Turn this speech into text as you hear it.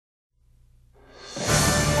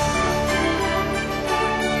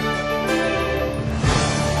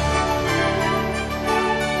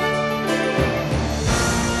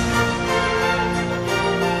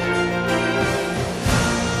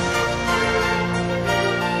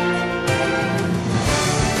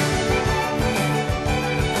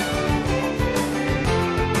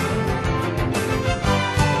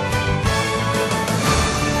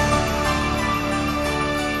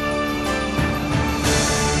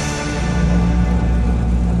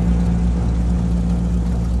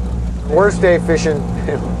Worst day fishing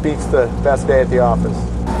beats the best day at the office.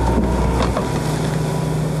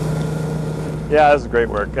 Yeah, this is great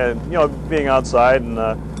work. And, you know, being outside, and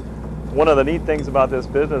one of the neat things about this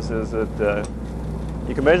business is that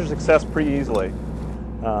you can measure success pretty easily.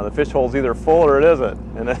 The fish hole's either full or it isn't.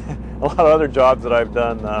 And a lot of other jobs that I've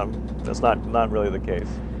done, that's not really the case.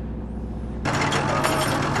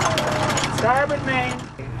 Starboard main.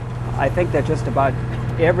 I think that just about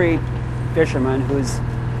every fisherman who's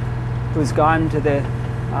gone to the,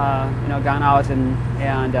 gone out and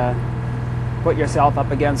put yourself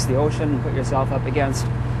up against the ocean, put yourself up against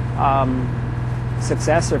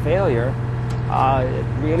success or failure, it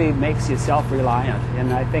really makes you self-reliant.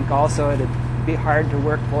 And I think also it'd be hard to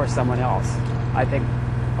work for someone else. I think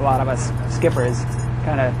a lot of us skippers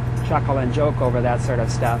kind of chuckle and joke over that sort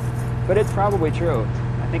of stuff, but it's probably true.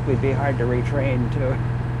 I think we'd be hard to retrain too.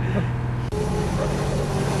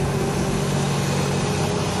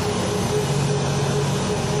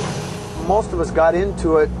 Most of us got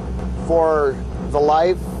into it for the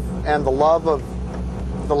life and the love of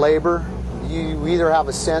the labor. You either have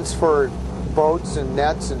a sense for boats and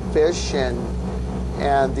nets and fish and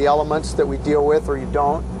the elements that we deal with, or you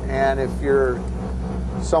don't. And if you're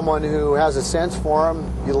someone who has a sense for them,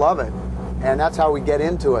 you love it. And that's how we get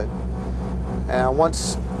into it. And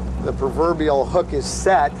once the proverbial hook is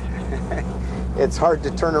set, it's hard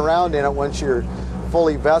to turn around in it once you're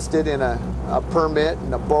fully vested in a permit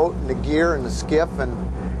and a boat and the gear and the skiff and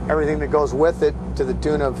everything that goes with it, to the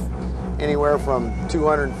tune of anywhere from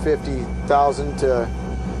 $250,000 to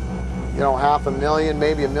 $500,000,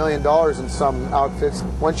 maybe $1 million in some outfits.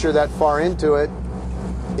 Once you're that far into it,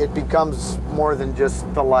 it becomes more than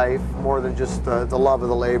just the life, more than just the love of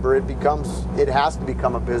the labor. It has to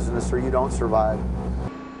become a business or you don't survive.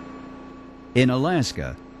 In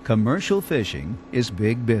Alaska, commercial fishing is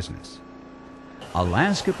big business.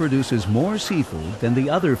 Alaska produces more seafood than the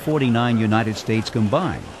other 49 United States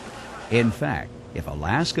combined. In fact, if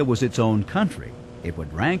Alaska was its own country, it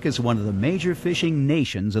would rank as one of the major fishing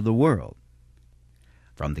nations of the world.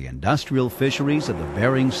 From the industrial fisheries of the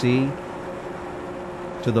Bering Sea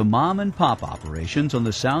to the mom-and-pop operations on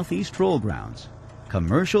the southeast troll grounds,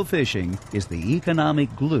 commercial fishing is the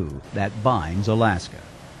economic glue that binds Alaska.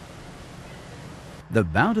 The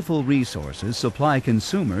bountiful resources supply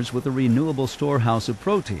consumers with a renewable storehouse of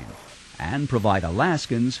protein and provide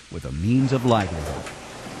Alaskans with a means of livelihood.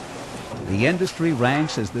 The industry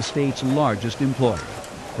ranks as the state's largest employer,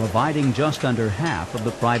 providing just under half of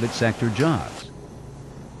the private sector jobs.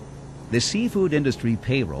 The seafood industry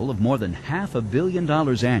payroll of more than $500 million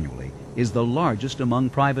annually is the largest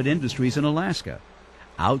among private industries in Alaska,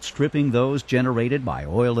 outstripping those generated by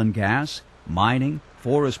oil and gas, mining,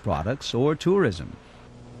 forest products, or tourism.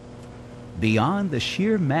 Beyond the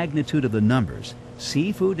sheer magnitude of the numbers,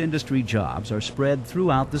 seafood industry jobs are spread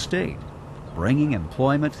throughout the state, bringing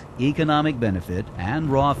employment, economic benefit,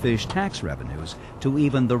 and raw fish tax revenues to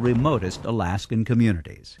even the remotest Alaskan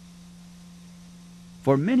communities.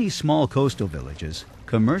 For many small coastal villages,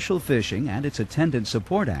 commercial fishing and its attendant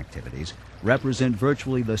support activities represent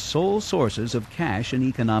virtually the sole sources of cash and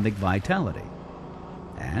economic vitality.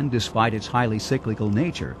 And despite its highly cyclical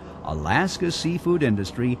nature, Alaska's seafood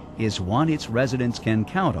industry is one its residents can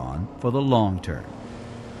count on for the long term.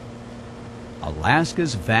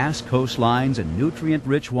 Alaska's vast coastlines and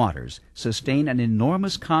nutrient-rich waters sustain an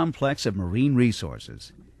enormous complex of marine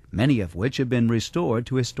resources, many of which have been restored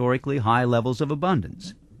to historically high levels of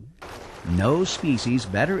abundance. No species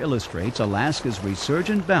better illustrates Alaska's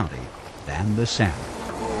resurgent bounty than the salmon.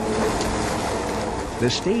 The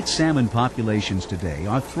state's salmon populations today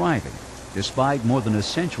are thriving, despite more than a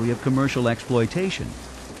century of commercial exploitation.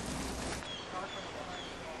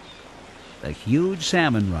 The huge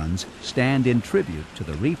salmon runs stand in tribute to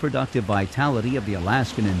the reproductive vitality of the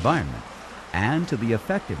Alaskan environment and to the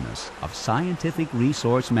effectiveness of scientific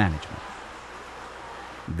resource management.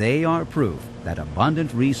 They are proof that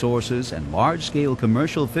abundant resources and large-scale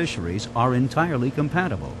commercial fisheries are entirely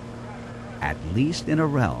compatible, at least in a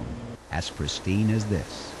realm as pristine as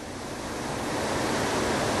this.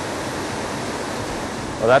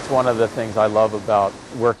 Well, that's one of the things I love about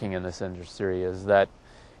working in this industry, is that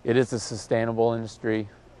it is a sustainable industry,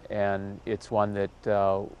 and it's one that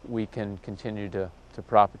we can continue to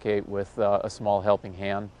propagate with a small helping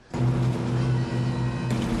hand.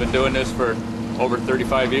 Been doing this for over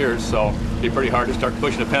 35 years, so it'd be pretty hard to start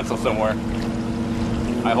pushing a pencil somewhere.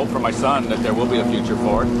 I hope for my son that there will be a future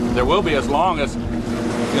for it. There will be, as long as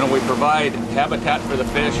we provide habitat for the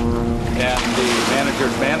fish and the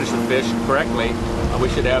managers manage the fish correctly. We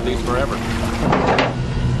should have these forever.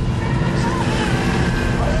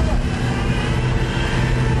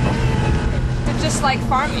 just like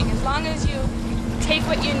farming. As long as you take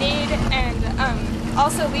what you need and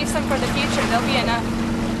also leave some for the future, there'll be enough.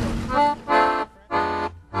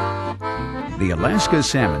 The Alaska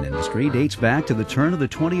salmon industry dates back to the turn of the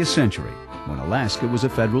 20th century, when Alaska was a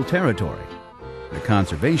federal territory. The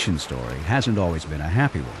conservation story hasn't always been a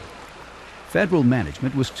happy one. Federal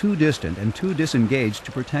management was too distant and too disengaged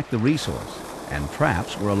to protect the resource, and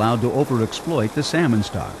traps were allowed to overexploit the salmon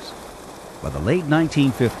stocks. By the late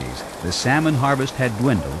 1950s, the salmon harvest had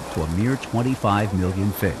dwindled to a mere 25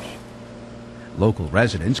 million fish. Local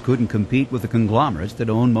residents couldn't compete with the conglomerates that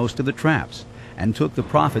owned most of the traps, and took the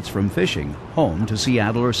profits from fishing home to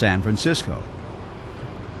Seattle or San Francisco.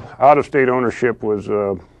 Out-of-state ownership was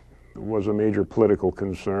a major political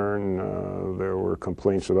concern. There were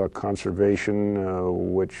complaints about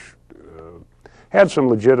conservation, which had some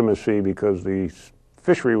legitimacy because the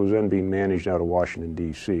fishery was then being managed out of Washington,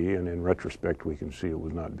 D.C., and in retrospect we can see it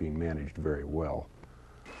was not being managed very well.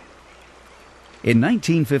 In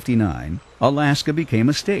 1959, Alaska became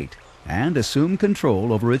a state and assumed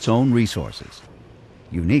control over its own resources.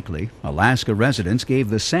 Uniquely, Alaska residents gave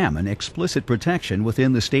the salmon explicit protection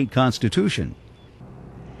within the state constitution.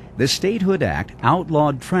 The Statehood Act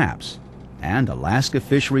outlawed traps, and Alaska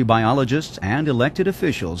fishery biologists and elected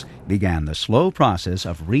officials began the slow process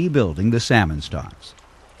of rebuilding the salmon stocks.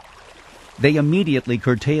 They immediately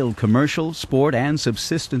curtailed commercial, sport, and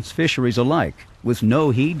subsistence fisheries alike, with no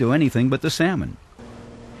heed to anything but the salmon.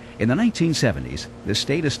 In the 1970s, the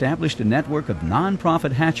state established a network of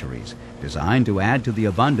non-profit hatcheries designed to add to the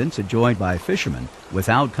abundance enjoyed by fishermen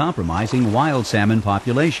without compromising wild salmon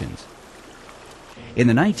populations. In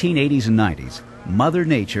the 1980s and 90s, Mother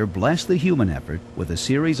Nature blessed the human effort with a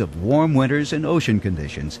series of warm winters and ocean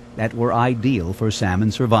conditions that were ideal for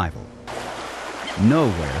salmon survival.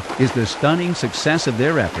 Nowhere is the stunning success of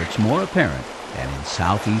their efforts more apparent than in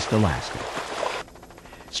southeast Alaska.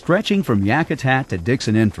 Stretching from Yakutat to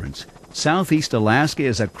Dixon Inference, southeast Alaska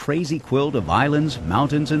is a crazy quilt of islands,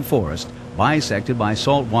 mountains, and forest bisected by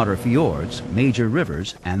saltwater fjords, major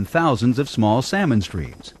rivers, and thousands of small salmon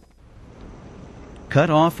streams. Cut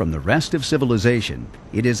off from the rest of civilization,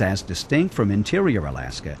 it is as distinct from interior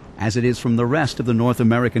Alaska as it is from the rest of the North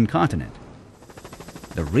American continent.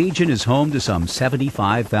 The region is home to some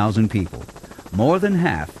 75,000 people. More than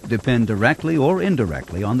half depend directly or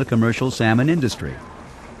indirectly on the commercial salmon industry.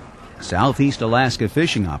 Southeast Alaska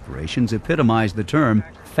fishing operations epitomize the term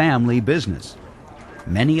family business.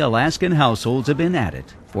 Many Alaskan households have been at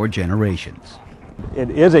it for generations. It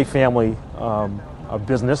is a family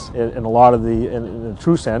business in a lot of in the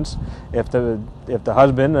true sense. If the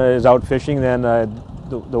husband is out fishing, then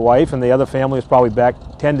the wife and the other family is probably back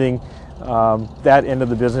tending that end of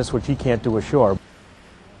the business, which he can't do ashore.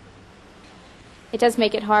 It does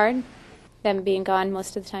make it hard, them being gone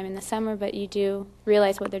most of the time in the summer, but you do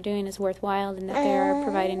realize what they're doing is worthwhile and that they are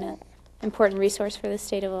providing an important resource for the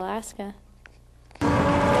state of Alaska.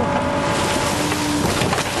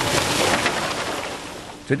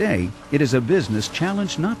 Today, it is a business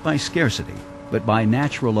challenged not by scarcity, but by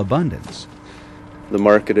natural abundance. The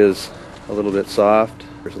market is a little bit soft.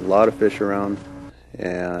 There's a lot of fish around,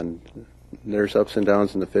 and there's ups and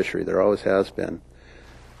downs in the fishery. There always has been.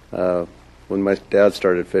 When my dad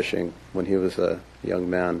started fishing, when he was a young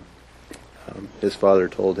man, his father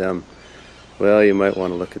told him, well, you might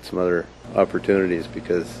want to look at some other opportunities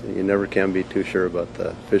because you never can be too sure about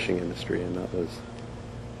the fishing industry, and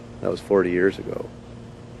that was 40 years ago.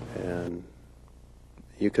 And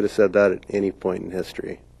you could have said that at any point in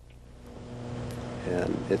history.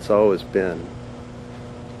 And it's always been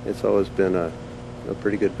a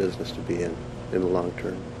pretty good business to be in the long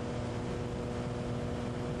term.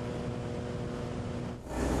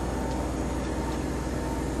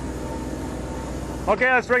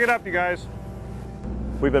 Okay, let's rig it up, you guys.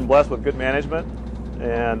 We've been blessed with good management,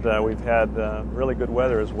 and we've had really good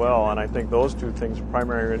weather as well, and I think those two things are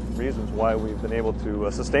primary reasons why we've been able to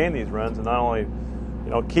sustain these runs and not only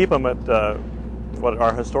keep them at what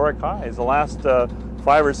our historic highs. The last 5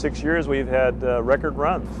 or 6 years we've had record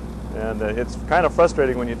runs, and it's kind of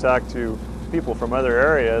frustrating when you talk to people from other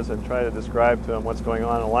areas and try to describe to them what's going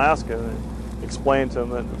on in Alaska and explain to them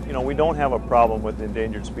that we don't have a problem with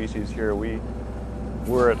endangered species here.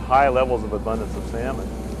 We're at high levels of abundance of salmon,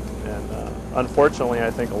 and unfortunately I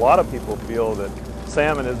think a lot of people feel that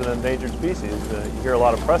salmon is an endangered species. You hear a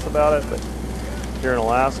lot of press about it, but here in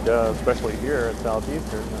Alaska, especially here at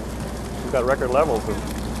Southeastern, we've got record levels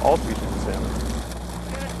of all species of salmon.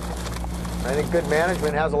 I think good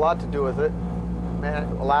management has a lot to do with it.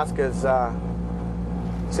 Alaska's,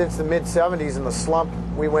 since the mid-'70s and the slump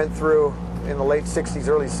we went through in the late 60s,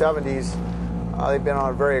 early 70s, They've been on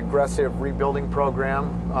a very aggressive rebuilding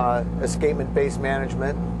program, escapement-based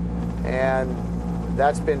management, and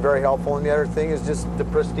that's been very helpful. And the other thing is just the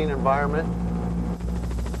pristine environment.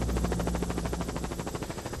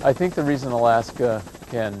 I think the reason Alaska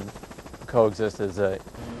can coexist as a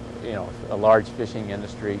large fishing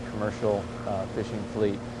industry, commercial fishing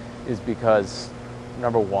fleet, is because,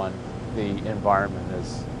 number one, the environment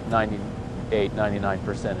is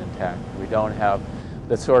 99% intact. We don't have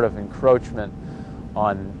the sort of encroachment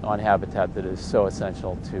on habitat that is so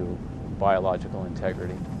essential to biological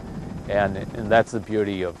integrity. And that's the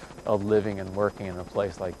beauty of living and working in a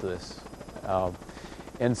place like this.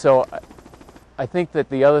 And so I think that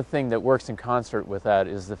the other thing that works in concert with that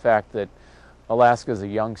is the fact that Alaska is a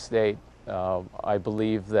young state. I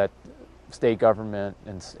believe that state government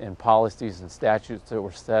and policies and statutes that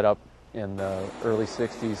were set up in the early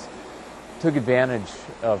 60s took advantage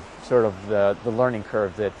of sort of the learning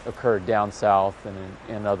curve that occurred down south and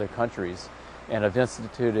in other countries, and have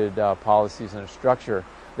instituted policies and a structure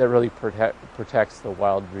that really protects the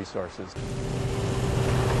wild resources.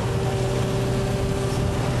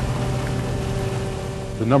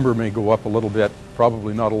 The number may go up a little bit,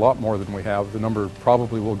 probably not a lot more than we have. The number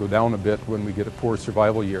probably will go down a bit when we get a poor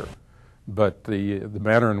survival year. But the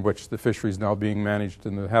manner in which the fishery is now being managed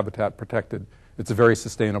and the habitat protected, it's a very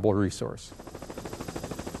sustainable resource.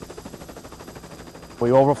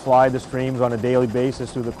 We overfly the streams on a daily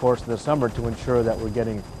basis through the course of the summer to ensure that we're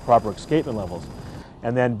getting proper escapement levels.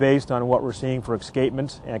 And then based on what we're seeing for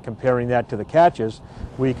escapements and comparing that to the catches,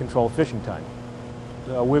 we control fishing time.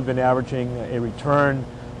 We've been averaging a return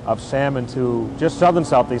of salmon to just southern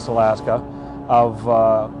Southeast Alaska of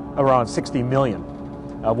around 60 million,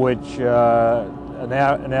 of which an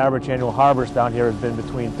average annual harvest down here has been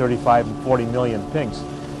between 35 and 40 million pinks,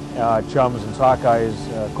 chums and sockeyes,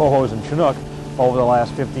 cohos and chinook over the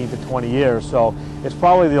last 15 to 20 years. So it's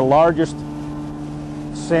probably the largest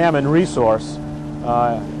salmon resource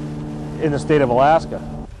in the state of Alaska.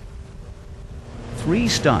 3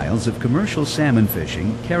 styles of commercial salmon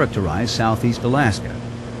fishing characterize Southeast Alaska.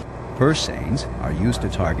 Purse seines are used to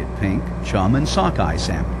target pink, chum, and sockeye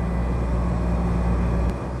salmon.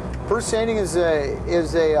 Purse seining is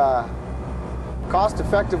a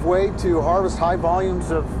cost-effective way to harvest high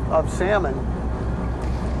volumes of salmon,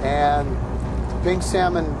 and pink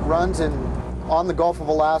salmon runs on the Gulf of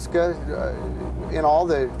Alaska in all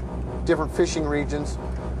the different fishing regions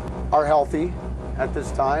are healthy at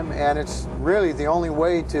this time, and it's really the only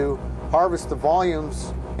way to harvest the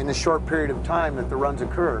volumes in the short period of time that the runs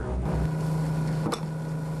occur.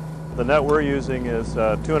 The net we're using is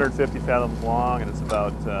 250 fathoms long, and it's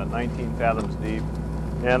about 19 fathoms deep.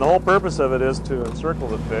 And the whole purpose of it is to encircle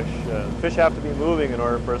the fish. Fish have to be moving in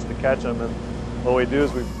order for us to catch them, and what we do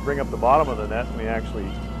is we bring up the bottom of the net and we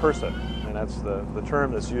actually purse it. And that's the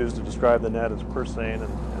term that's used to describe the net is purse seine,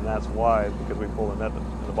 and that's why, because we pull the net,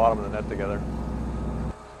 the bottom of the net together.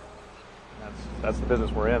 That's the business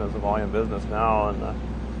we're in, is a volume business now, and of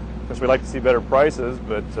course we like to see better prices,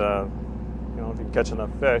 but you know, if you can catch enough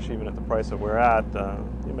fish, even at the price that we're at,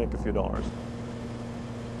 you make a few dollars.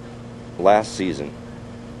 Last season,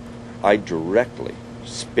 I directly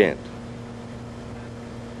spent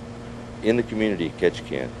in the community of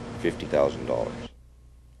Ketchikan $50,000.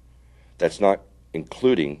 That's not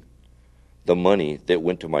including the money that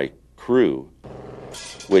went to my crew,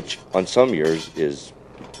 which on some years is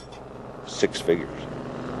 6 figures.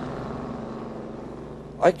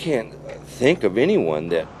 I can't think of anyone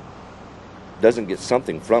that doesn't get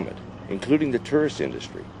something from it, including the tourist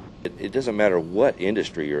industry. It doesn't matter what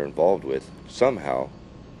industry you're involved with, somehow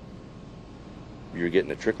you're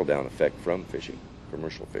getting a trickle-down effect from fishing,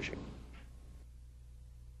 commercial fishing.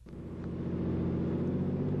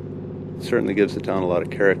 It certainly gives the town a lot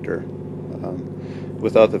of character.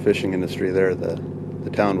 Without the fishing industry there,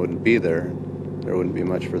 the town wouldn't be there. There wouldn't be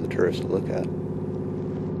much for the tourists to look at.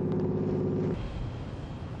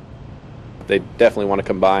 They definitely want to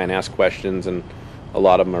come by and ask questions, and a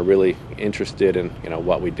lot of them are really interested in, you know,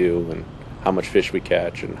 what we do and how much fish we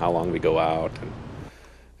catch and how long we go out. And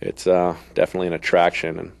it's definitely an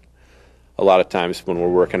attraction. And a lot of times when we're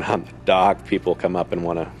working on the dock, people come up and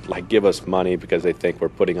want to give us money because they think we're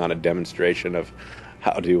putting on a demonstration of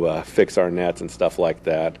how to fix our nets and stuff like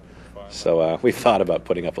that. So we thought about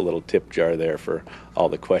putting up a little tip jar there for all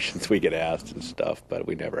the questions we get asked and stuff, but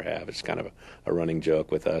we never have. It's kind of a running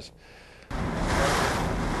joke with us.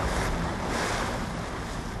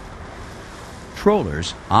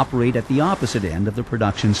 Trollers operate at the opposite end of the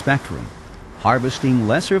production spectrum, harvesting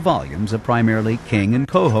lesser volumes of primarily king and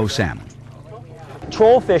coho salmon.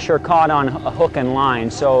 Trollfish are caught on a hook and line,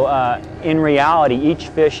 so in reality each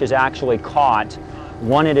fish is actually caught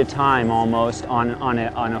one at a time almost on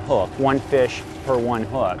a hook, one fish per one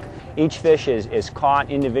hook. Each fish is caught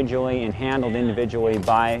individually and handled individually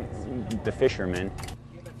by the fishermen.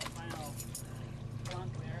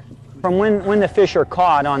 From when the fish are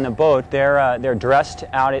caught on the boat, they're dressed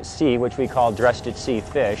out at sea, which we call dressed at sea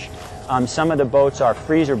fish. Some of the boats are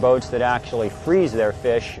freezer boats that actually freeze their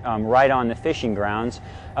fish right on the fishing grounds.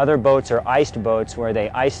 Other boats are iced boats where they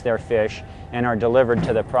ice their fish and are delivered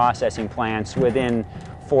to the processing plants within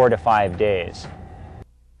 4 to 5 days.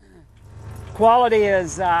 Quality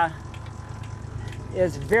is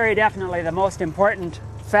very definitely the most important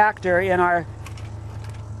factor in our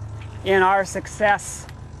success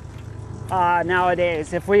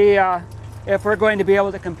nowadays. If we're going to be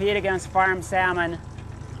able to compete against farm salmon,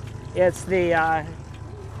 it's to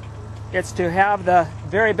have the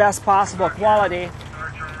very best possible quality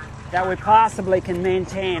that we possibly can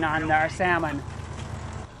maintain on our salmon.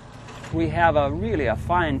 We have really a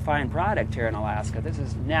fine product here in Alaska. This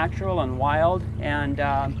is natural and wild, and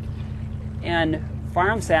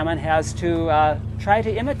farm salmon has to try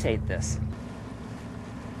to imitate this.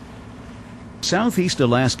 Southeast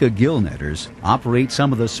Alaska gill netters operate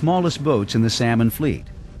some of the smallest boats in the salmon fleet,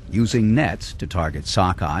 using nets to target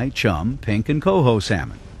sockeye, chum, pink, and coho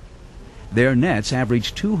salmon. Their nets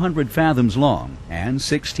average 200 fathoms long and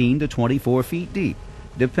 16 to 24 feet deep,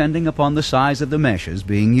 depending upon the size of the meshes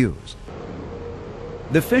being used.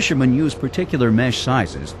 The fishermen use particular mesh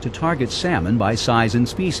sizes to target salmon by size and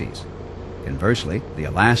species. Conversely, the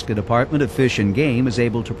Alaska Department of Fish and Game is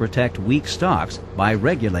able to protect weak stocks by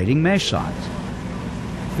regulating mesh size.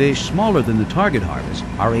 Fish smaller than the target harvest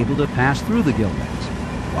are able to pass through the gill nets,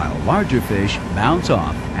 while larger fish bounce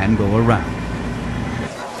off and go around.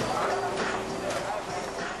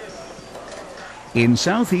 In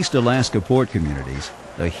southeast Alaska port communities,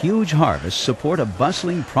 the huge harvests support a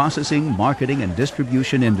bustling processing, marketing, and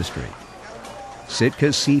distribution industry.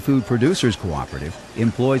 Sitka Seafood Producers Cooperative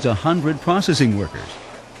employs 100 processing workers.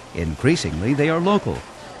 Increasingly, they are local,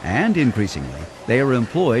 and increasingly, they are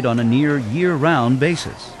employed on a near year-round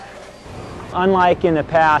basis. Unlike in the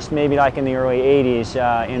past, maybe like in the early 80s,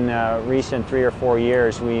 in the recent 3 or 4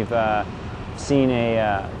 years, we've seen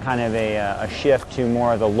a kind of a shift to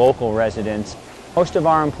more of the local residents. Most of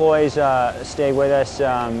our employees stay with us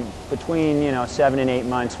between 7 and 8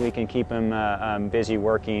 months. We can keep them busy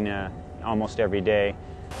working almost every day,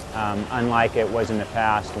 unlike it was in the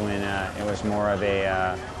past when it was more of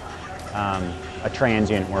a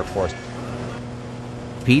transient workforce.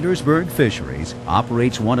 Petersburg Fisheries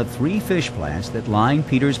operates one of 3 fish plants that line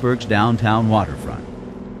Petersburg's downtown waterfront.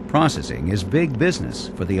 Processing is big business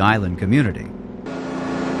for the island community.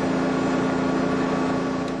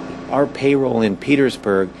 Our payroll in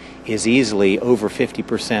Petersburg is easily over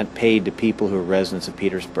 50% paid to people who are residents of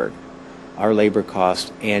Petersburg. Our labor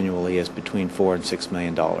cost annually is between $4 and $6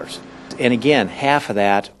 million. And again, half of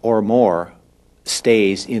that or more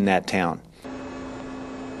stays in that town.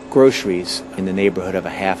 Groceries in the neighborhood of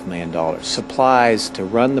 $500,000. Supplies to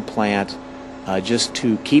run the plant, just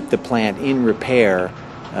to keep the plant in repair,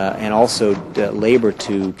 and also labor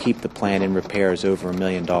to keep the plant in repair is over $1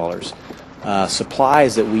 million.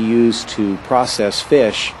 Supplies that we use to process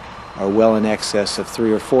fish are well in excess of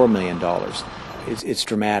 $3 or $4 million. It's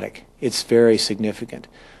dramatic. It's very significant.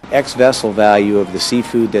 Ex-vessel value of the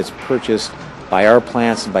seafood that's purchased by our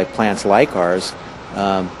plants and by plants like ours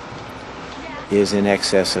is in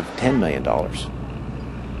excess of $10 million.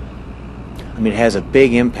 I mean, it has a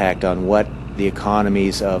big impact on what the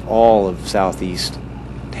economies of all of Southeast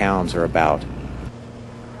towns are about.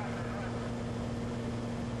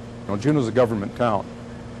 Juneau's a government town,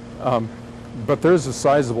 but there's a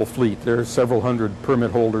sizable fleet. There are several hundred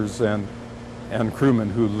permit holders and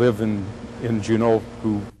crewmen who live in Juneau,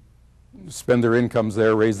 who spend their incomes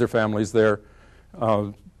there, raise their families there,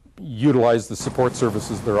 utilize the support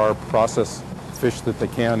services there are, process fish that they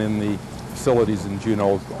can in the facilities in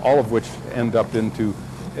Juneau, all of which end up into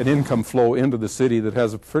an income flow into the city that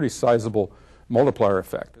has a pretty sizable multiplier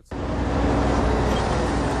effect.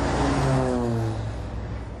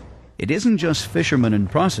 It isn't just fishermen and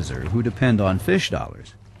processors who depend on fish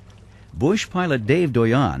dollars. Bush pilot Dave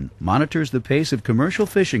Doyon monitors the pace of commercial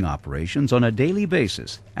fishing operations on a daily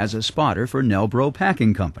basis as a spotter for Nelbro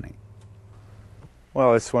Packing Company.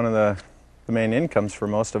 Well, it's one of the main incomes for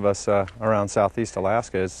most of us around Southeast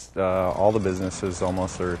Alaska. Is all the businesses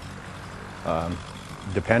almost are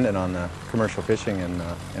dependent on the commercial fishing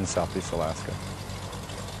in Southeast Alaska.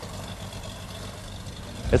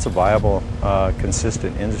 It's a viable,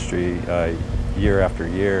 consistent industry year after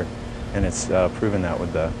year. And it's proven that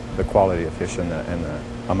with the quality of fish and the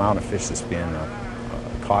amount of fish that's being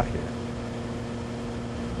caught here.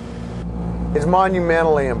 It's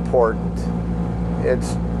monumentally important.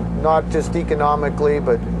 It's not just economically,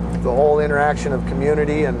 but the whole interaction of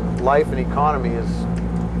community and life and economy is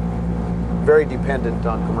very dependent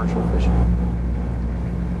on commercial fishing.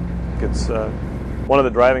 It's one of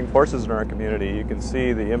the driving forces in our community. You can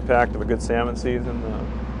see the impact of a good salmon season.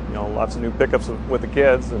 You know, lots of new pickups with the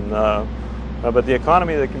kids, and but the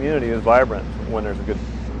economy of the community is vibrant when there's a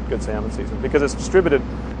good salmon season, because it's distributed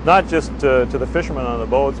not just to the fishermen on the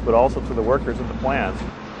boats, but also to the workers at the plants.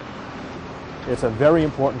 It's a very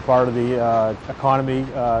important part of the economy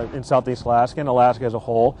in Southeast Alaska and Alaska as a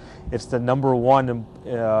whole. It's the #1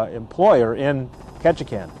 employer in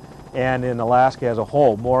Ketchikan and in Alaska as a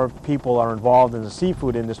whole. More people are involved in the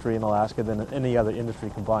seafood industry in Alaska than any other industry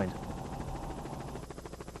combined.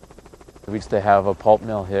 We used to have a pulp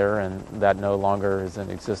mill here, and that no longer is in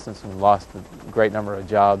existence, and we lost a great number of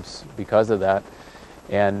jobs because of that.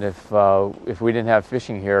 And if we didn't have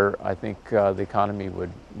fishing here, I think the economy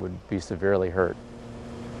would be severely hurt.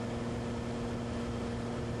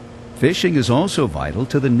 Fishing is also vital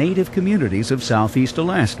to the native communities of Southeast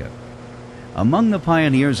Alaska. Among the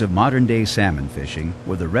pioneers of modern-day salmon fishing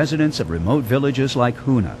were the residents of remote villages like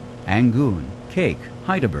Hoonah, Angoon, Cake,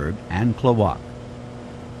 Heidelberg, and Klawock.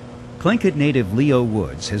 Tlingit native Leo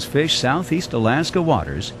Woods has fished Southeast Alaska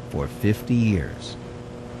waters for 50 years.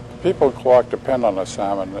 People in Klawock depend on the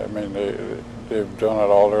salmon. I mean, they've done it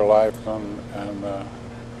all their life, and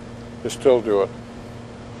they still do it.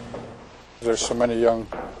 There's so many young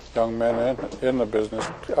men in the business.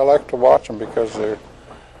 I like to watch them because they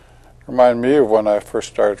remind me of when I first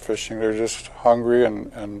started fishing. They're just hungry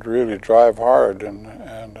and really drive hard, and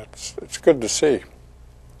it's good to see.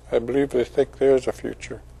 I believe they think there's a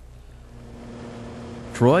future.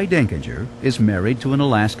 Troy Denkinger is married to an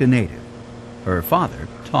Alaska native. Her father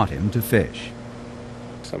taught him to fish.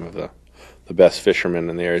 Some of the best fishermen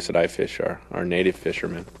in the areas that I fish are native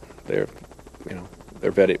fishermen. They're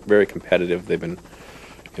very, very competitive. They've been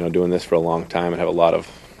doing this for a long time and have a lot of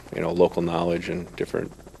local knowledge, and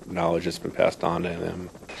different knowledge that's been passed on to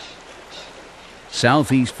them.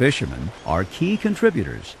 Southeast fishermen are key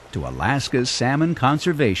contributors to Alaska's salmon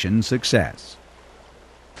conservation success.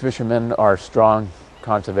 Fishermen are strong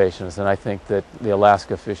conservationists, and I think that the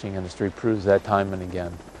Alaska fishing industry proves that time and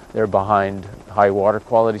again. They're behind high water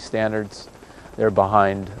quality standards. They're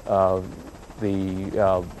behind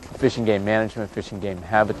the fishing game management, fishing game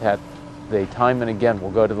habitat. They time and again will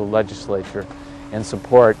go to the legislature and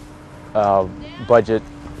support budget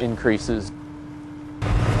increases.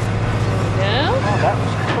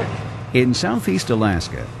 In Southeast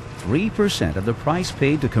Alaska, 3% of the price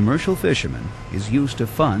paid to commercial fishermen is used to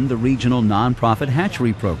fund the regional nonprofit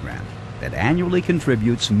hatchery program that annually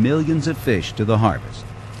contributes millions of fish to the harvest.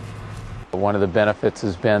 One of the benefits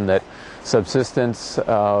has been that subsistence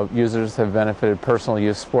users have benefited, personal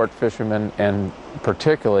use sport fishermen, and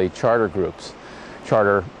particularly charter groups.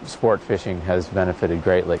 Charter sport fishing has benefited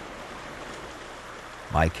greatly.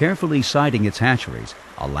 By carefully siting its hatcheries,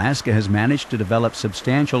 Alaska has managed to develop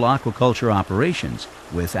substantial aquaculture operations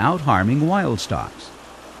without harming wild stocks.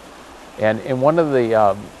 And one of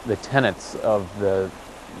the tenets of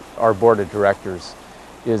our board of directors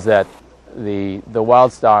is that the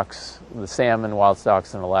wild stocks, the salmon wild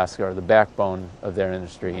stocks in Alaska, are the backbone of their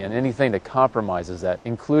industry, and anything that compromises that,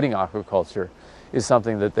 including aquaculture, is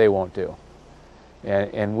something that they won't do.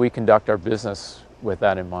 And we conduct our business with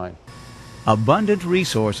that in mind. Abundant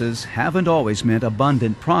resources haven't always meant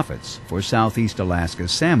abundant profits for Southeast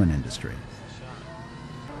Alaska's salmon industry.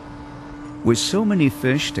 With so many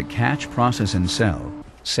fish to catch, process, and sell,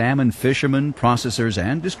 salmon fishermen, processors,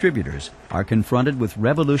 and distributors are confronted with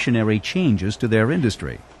revolutionary changes to their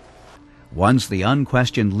industry. Once the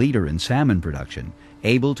unquestioned leader in salmon production,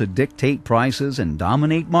 able to dictate prices and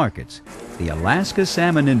dominate markets, the Alaska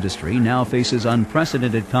salmon industry now faces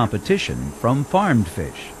unprecedented competition from farmed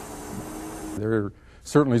fish. There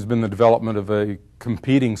certainly has been the development of a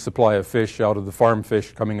competing supply of fish out of the farm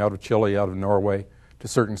fish coming out of Chile, out of Norway, to a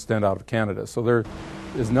certain extent out of Canada. So there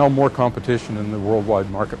is now more competition in the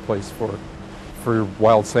worldwide marketplace for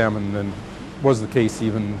wild salmon than was the case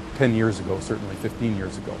even 10 years ago, certainly 15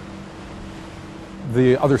 years ago.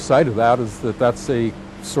 The other side of that is that that's a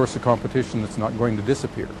source of competition that's not going to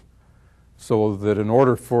disappear. So that in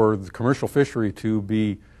order for the commercial fishery to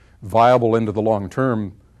be viable into the long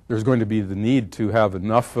term, there's going to be the need to have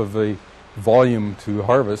enough of a volume to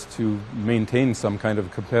harvest to maintain some kind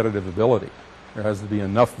of competitive ability. There has to be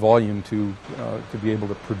enough volume to be able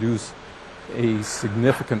to produce a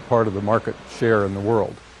significant part of the market share in the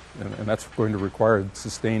world. and that's going to require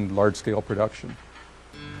sustained large-scale production.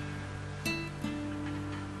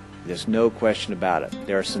 There's no question about it.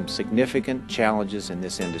 There are some significant challenges in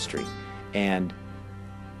this industry, and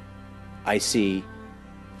I see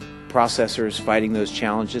processors fighting those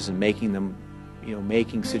challenges and making them,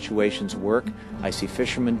 making situations work. I see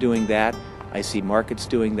fishermen doing that. I see markets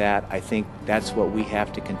doing that. I think that's what we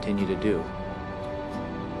have to continue to do.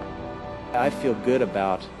 I feel good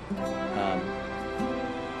about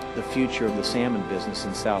the future of the salmon business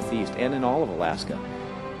in Southeast and in all of Alaska.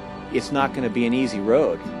 It's not going to be an easy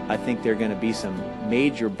road. I think there are going to be some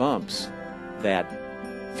major bumps that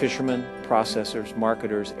fishermen, processors,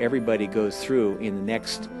 marketers, everybody goes through in the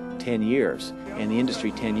next 10 years. And the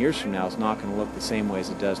industry 10 years from now is not going to look the same way as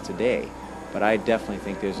it does today. But I definitely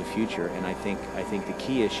think there's a future, and I think the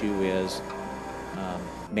key issue is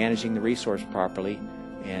managing the resource properly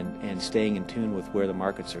and staying in tune with where the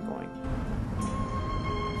markets are going.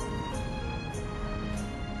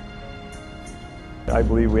 I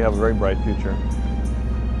believe we have a very bright future.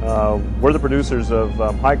 We're the producers of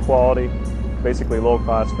high quality, basically low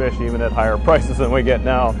cost fish, even at higher prices than we get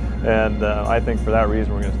now, and I think for that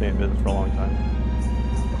reason we're going to stay in business for a long time.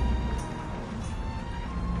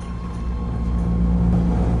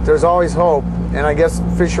 There's always hope, and I guess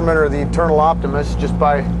fishermen are the eternal optimists just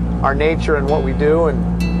by our nature and what we do,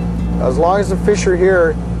 and as long as the fish are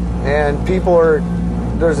here and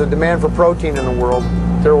there's a demand for protein in the world,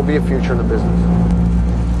 there will be a future in the business.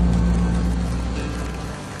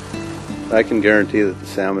 I can guarantee that the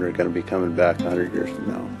salmon are going to be coming back 100 years from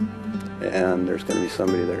now, and there's going to be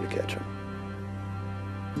somebody there to catch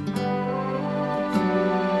them.